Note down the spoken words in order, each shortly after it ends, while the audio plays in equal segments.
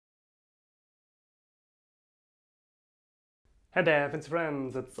Hey there, fancy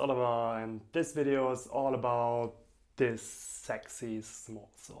friends, it's Oliver, and this video is all about this sexy small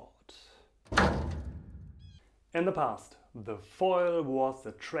sword. In the past, the foil was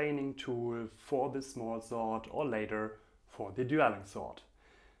the training tool for the small sword, or later for the dueling sword.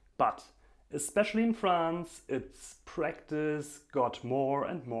 But especially in France, its practice got more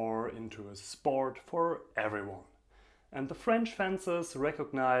and more into a sport for everyone. And the French fencers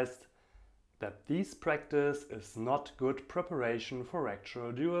recognized that this practice is not good preparation for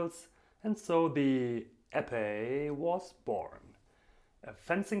actual duels, and so the epee was born. A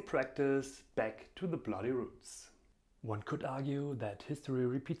fencing practice back to the bloody roots. One could argue that history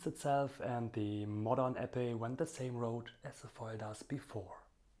repeats itself and the modern epee went the same road as the foil does before.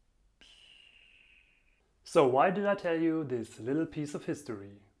 So why did I tell you this little piece of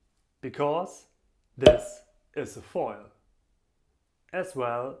history? Because this is a foil, as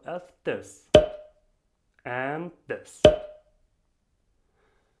well as this. And this.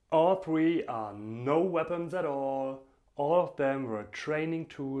 All three are no weapons at all of them were training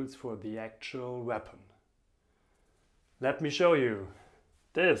tools for the actual weapon. Let me show you.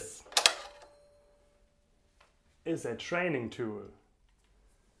 This is a training tool.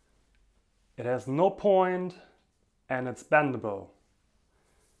 It has no point and it's bendable.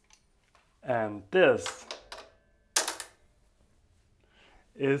 And this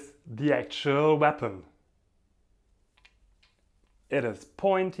is the actual weapon. It is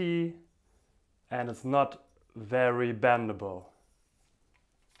pointy and it's not very bendable.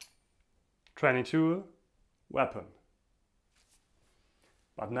 Training tool, weapon.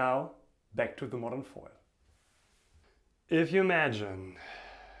 But now, back to the modern foil. If you imagine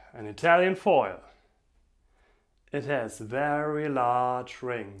an Italian foil, it has very large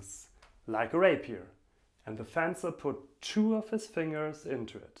rings, like a rapier, and the fencer put 2 of his fingers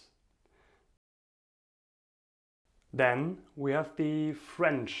into it. Then we have the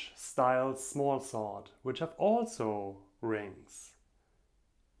French style small sword, which have also rings.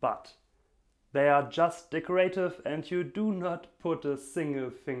 But they are just decorative and you do not put a single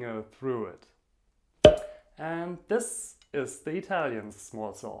finger through it. And this is the Italian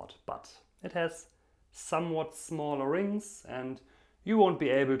small sword, but it has somewhat smaller rings and you won't be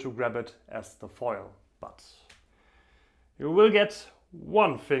able to grab it as the foil. But you will get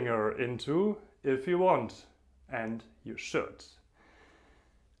 1 finger into if you want. And you should.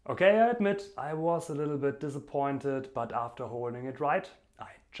 Okay, I admit I was a little bit disappointed, but after holding it right, I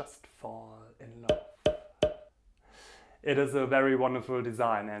just fall in love. It is a very wonderful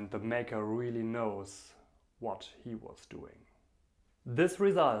design and the maker really knows what he was doing. This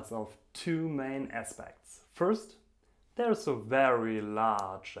results of 2 main aspects. First, there's a very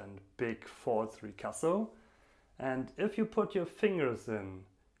large and big false ricasso, and if you put your fingers in,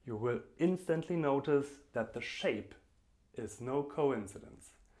 you will instantly notice that the shape is no coincidence.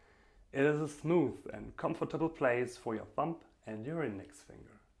 It is a smooth and comfortable place for your thumb and your index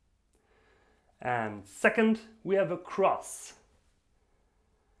finger. And second, we have a cross.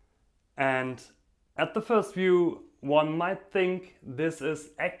 And at the first view, one might think this is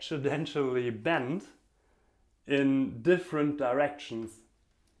accidentally bent in different directions.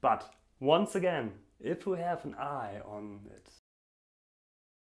 But once again, if we have an eye on it,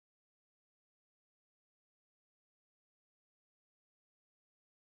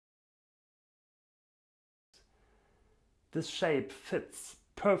 this shape fits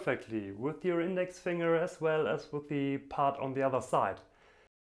perfectly with your index finger as well as with the part on the other side.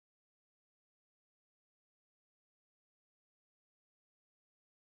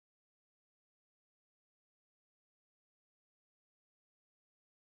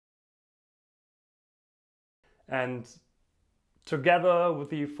 And together with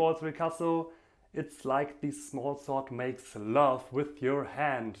the false ricasso, it's like the small sword makes love with your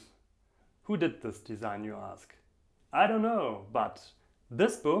hand. Who did this design, you ask? I don't know, but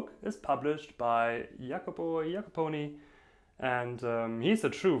this book is published by Iacopo Iacoponi and he's a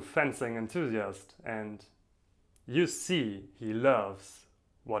true fencing enthusiast and you see he loves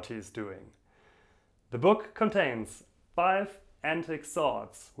what he's doing. The book contains 5 antique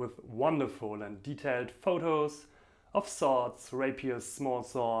swords with wonderful and detailed photos of swords, rapiers, small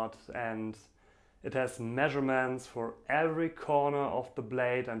sword, and it has measurements for every corner of the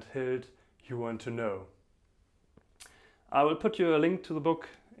blade and hilt you want to know. I will put you a link to the book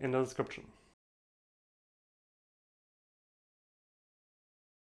in the description.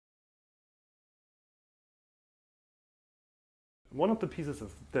 One of the pieces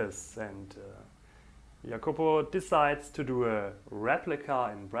is this, and Iacopo decides to do a replica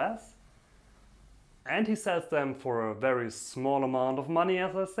in brass, and he sells them for a very small amount of money,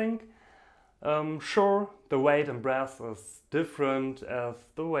 as I think. Sure, the weight in brass is different as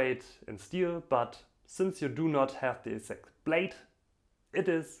the weight in steel, but since you do not have the exact blade, it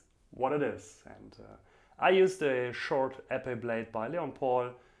is what it is. And I used a short epee blade by Leon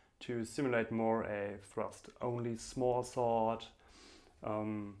Paul to simulate more a thrust-only small sword,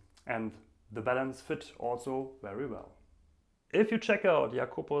 and the balance fit also very well. If you check out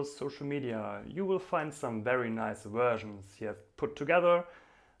Iacopo's social media, you will find some very nice versions he has put together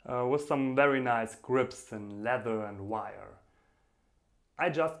with some very nice grips in leather and wire. I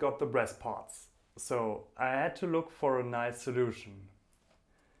just got the brass parts, so I had to look for a nice solution.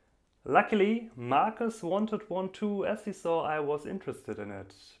 Luckily, Marcus wanted one too, as he saw I was interested in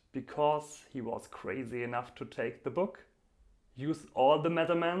it, because he was crazy enough to take the book, use all the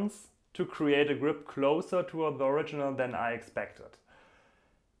measurements to create a grip closer to the original than I expected.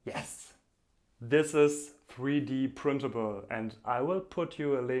 Yes, this is 3D printable, and I will put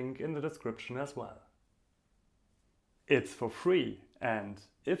you a link in the description as well. It's for free, and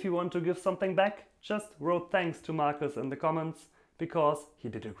if you want to give something back, just wrote thanks to Marcus in the comments, because he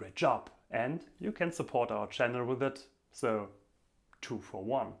did a great job, and you can support our channel with it, so 2 for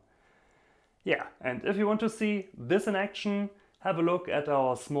 1. Yeah, and if you want to see this in action, have a look at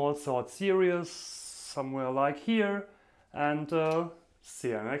our small sword series, somewhere like here, and see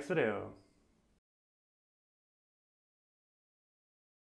you in the next video.